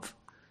 12th month,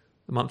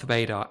 the month of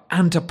Adar,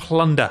 and to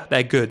plunder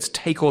their goods,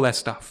 take all their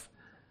stuff.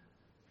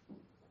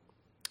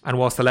 And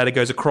whilst the letter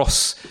goes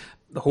across,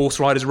 the horse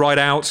riders ride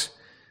out.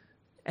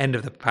 End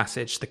of the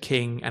passage, the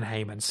king and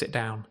Haman sit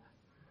down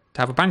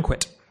to have a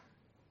banquet.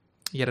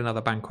 Yet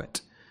another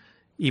banquet,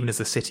 even as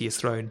the city is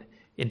thrown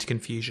into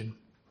confusion.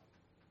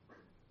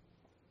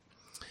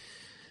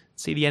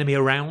 See the enemy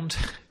around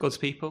God's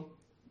people?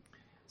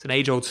 It's an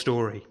age-old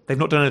story. They've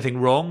not done anything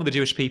wrong, the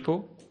Jewish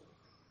people.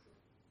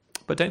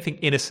 But don't think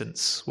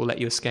innocence will let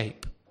you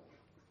escape.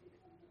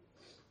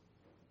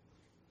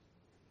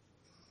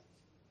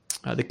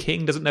 The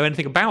king doesn't know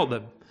anything about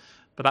them,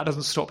 but that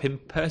doesn't stop him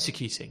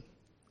persecuting.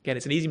 Again,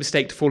 it's an easy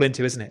mistake to fall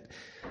into, isn't it?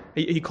 Are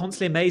you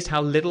constantly amazed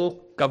how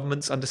little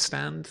governments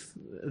understand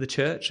the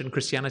church and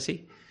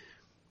Christianity?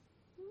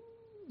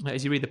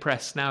 As you read the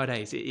press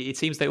nowadays, it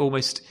seems they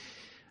almost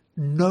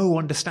no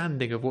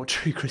understanding of what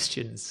true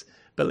Christians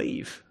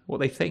believe, what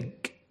they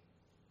think.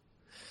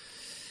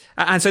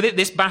 And so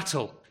this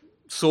battle,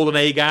 Saul and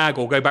Agag,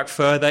 or go back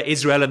further,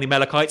 Israel and the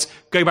Amalekites,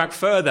 go back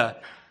further,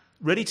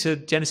 really to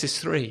Genesis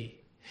 3.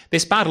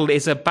 This battle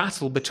is a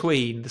battle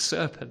between the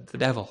serpent, the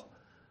devil,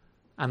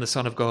 and the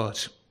Son of God,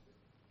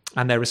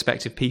 and their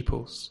respective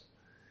peoples.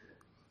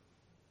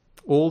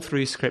 All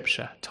through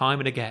Scripture, time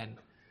and again,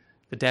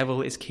 the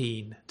devil is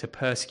keen to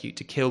persecute,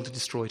 to kill, to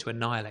destroy, to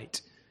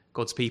annihilate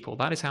God's people.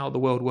 That is how the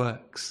world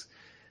works.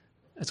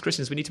 As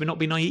Christians, we need to not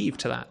be naive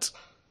to that.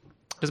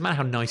 It doesn't matter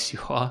how nice you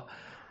are,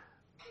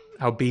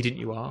 how obedient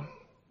you are.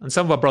 And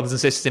some of our brothers and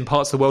sisters in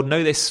parts of the world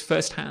know this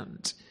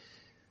firsthand.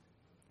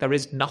 There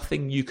is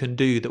nothing you can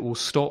do that will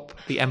stop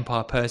the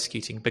empire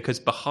persecuting, because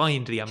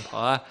behind the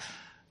empire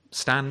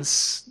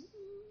stands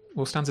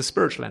a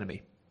spiritual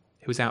enemy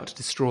who is out to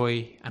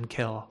destroy and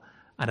kill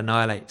and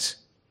annihilate.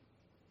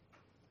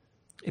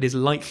 It is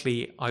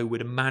likely, I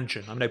would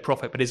imagine, I'm no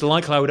prophet, but it's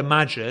likely, I would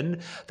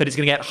imagine, that it's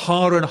going to get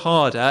harder and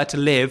harder to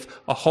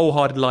live a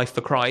wholehearted life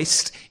for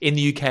Christ in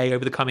the UK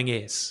over the coming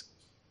years.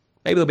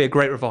 Maybe there'll be a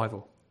great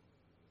revival.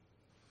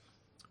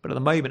 But at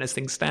the moment, as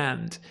things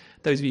stand,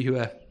 those of you who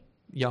are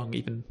young,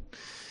 even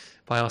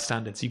by our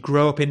standards, you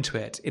grow up into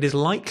it, it is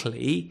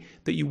likely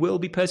that you will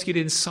be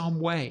persecuted in some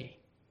way.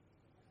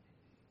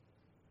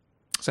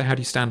 So how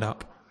do you stand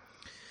up?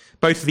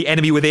 Both to the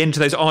enemy within, to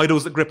those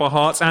idols that grip our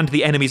hearts, and to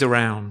the enemies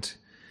around.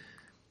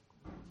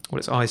 Well,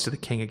 it's eyes to the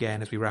king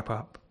again as we wrap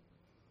up.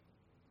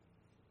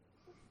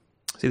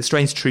 See, the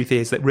strange truth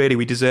is that really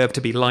we deserve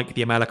to be like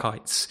the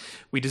Amalekites.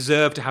 We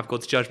deserve to have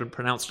God's judgment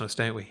pronounced on us,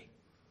 don't we?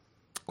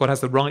 God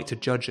has the right to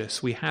judge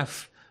us. We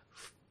have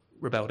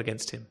rebelled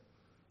against him.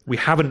 We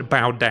haven't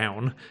bowed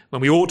down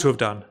when we ought to have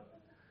done.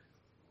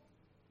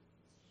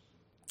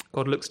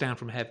 God looks down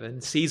from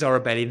heaven, sees our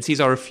rebellion, sees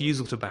our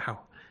refusal to bow.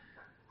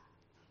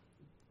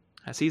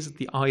 Sees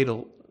the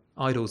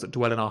idols that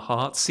dwell in our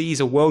hearts, sees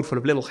a world full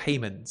of little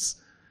Hamans.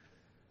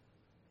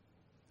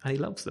 And he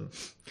loves them,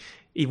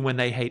 even when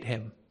they hate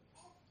him.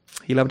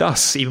 He loved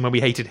us, even when we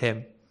hated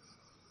him.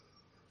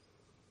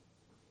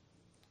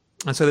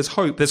 And so there's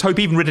hope. There's hope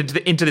even written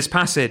into this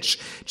passage.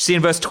 You see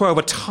in verse 12,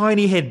 a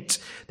tiny hint.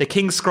 The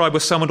king's scribe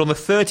was summoned on the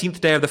 13th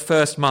day of the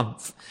first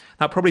month.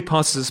 That probably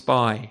passes us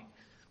by,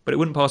 but it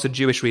wouldn't pass a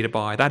Jewish reader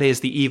by. That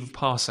is the eve of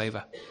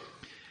Passover.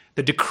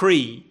 The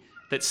decree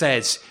that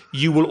says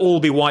you will all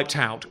be wiped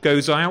out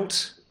goes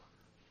out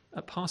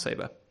at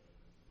Passover.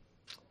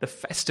 The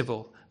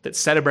festival that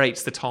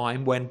celebrates the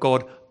time when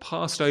God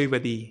passed over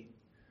the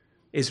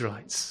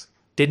Israelites,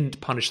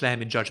 didn't punish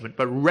them in judgment,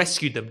 but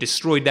rescued them,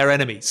 destroyed their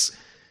enemies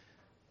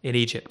in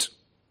Egypt.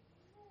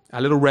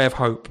 A little ray of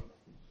hope.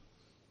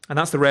 And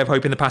that's the ray of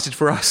hope in the passage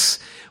for us.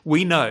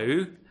 We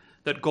know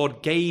that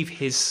God gave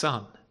his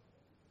son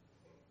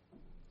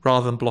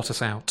rather than blot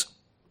us out.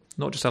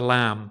 Not just a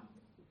lamb,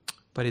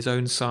 but his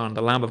own son,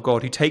 the Lamb of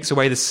God, who takes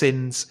away the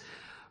sins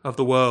of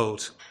the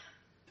world.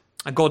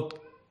 And God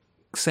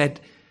said,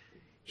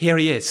 here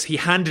he is. He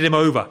handed him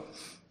over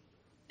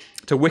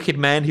to wicked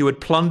men who would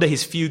plunder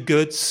his few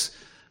goods.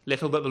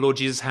 Little that the Lord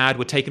Jesus had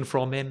were taken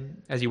from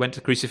him as he went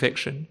to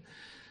crucifixion.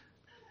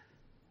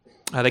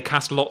 They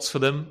cast lots for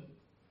them,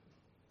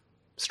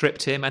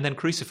 stripped him, and then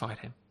crucified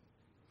him.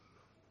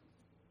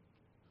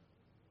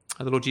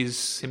 And the Lord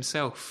Jesus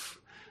himself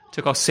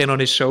took our sin on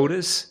his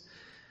shoulders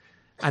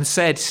and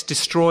said,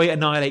 destroy,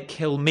 annihilate,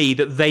 kill me,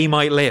 that they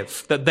might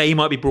live, that they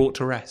might be brought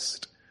to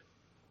rest.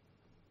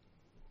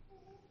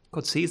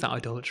 God sees that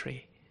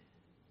idolatry,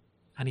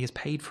 and he has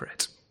paid for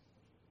it.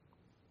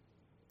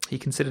 He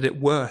considered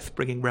it worth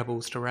bringing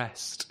rebels to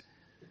rest.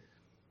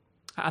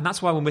 And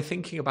that's why when we're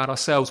thinking about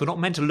ourselves, we're not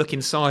meant to look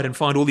inside and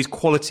find all these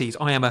qualities.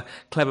 I am a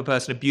clever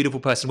person, a beautiful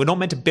person. We're not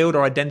meant to build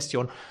our identity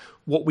on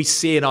what we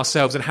see in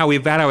ourselves and how we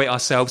evaluate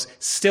ourselves,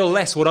 still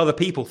less what other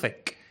people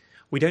think.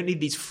 We don't need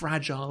these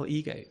fragile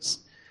egos.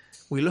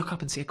 We look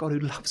up and see a God who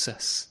loves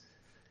us.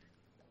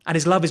 And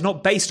his love is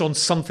not based on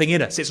something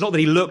in us. It's not that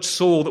he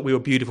saw that we were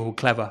beautiful,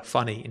 clever,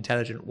 funny,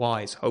 intelligent,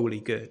 wise, holy,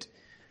 good.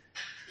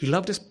 He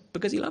loved us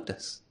because he loved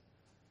us.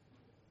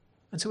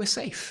 And so we're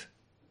safe.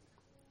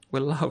 We're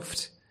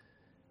loved.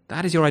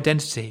 That is your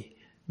identity,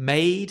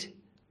 made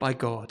by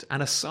God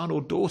and a son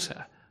or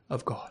daughter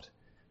of God.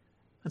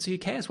 And so who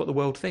cares what the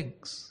world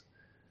thinks?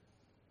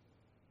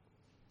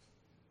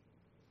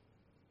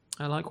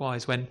 And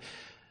likewise, when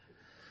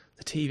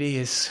the TV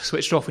is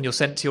switched off and you're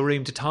sent to your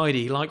room to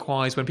tidy,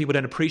 likewise, when people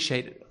don't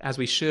appreciate it as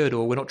we should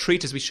or we're not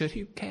treated as we should,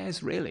 who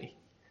cares really?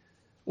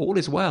 All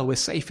is well. We're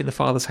safe in the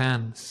Father's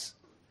hands.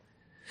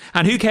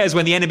 And who cares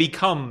when the enemy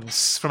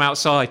comes from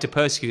outside to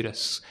persecute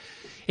us?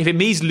 If it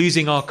means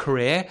losing our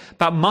career,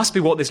 that must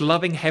be what this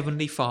loving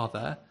Heavenly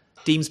Father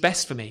deems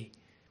best for me.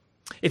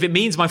 If it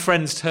means my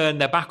friends turn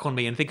their back on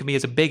me and think of me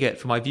as a bigot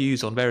for my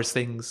views on various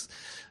things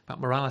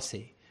about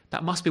morality,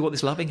 that must be what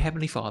this loving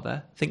Heavenly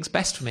Father thinks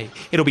best for me.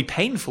 It'll be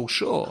painful,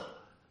 sure.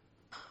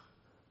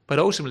 But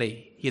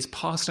ultimately, he has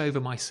passed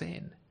over my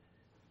sin.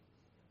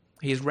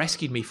 He has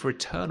rescued me for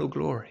eternal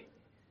glory.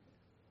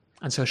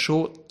 And so a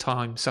short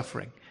time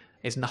suffering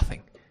is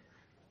nothing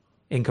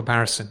in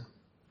comparison.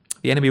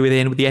 The enemy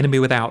within, the enemy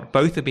without,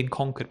 both have been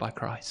conquered by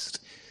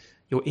Christ.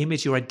 Your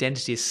image, your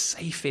identity is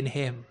safe in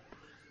him.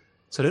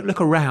 So don't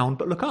look around,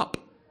 but look up.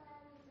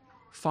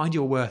 Find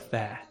your worth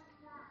there.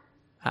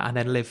 And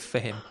then live for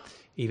him,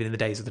 even in the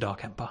days of the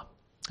dark empire.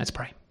 Let's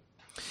pray.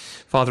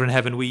 Father in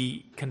heaven,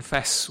 we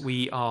confess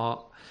we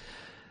are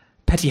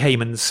petty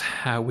Hamans.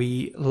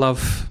 We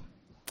love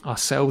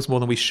ourselves more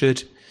than we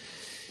should.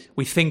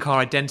 We think our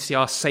identity,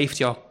 our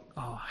safety, our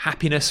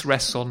happiness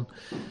rests on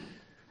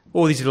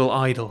all these little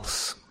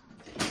idols,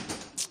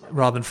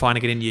 rather than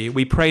finding it in you.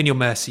 We pray in your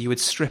mercy you would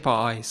strip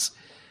our eyes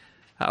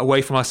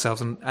away from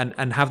ourselves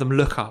and have them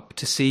look up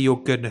to see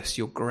your goodness,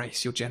 your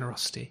grace, your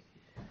generosity.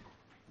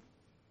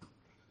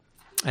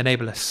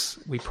 Enable us,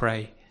 we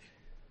pray,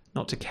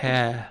 not to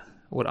care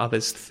what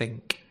others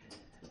think,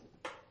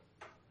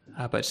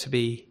 but to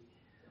be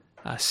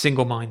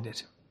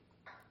single-minded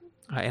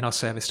in our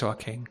service to our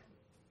King.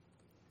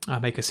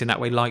 Make us in that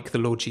way like the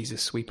Lord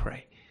Jesus, we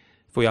pray.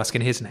 For we ask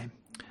in his name.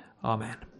 Amen.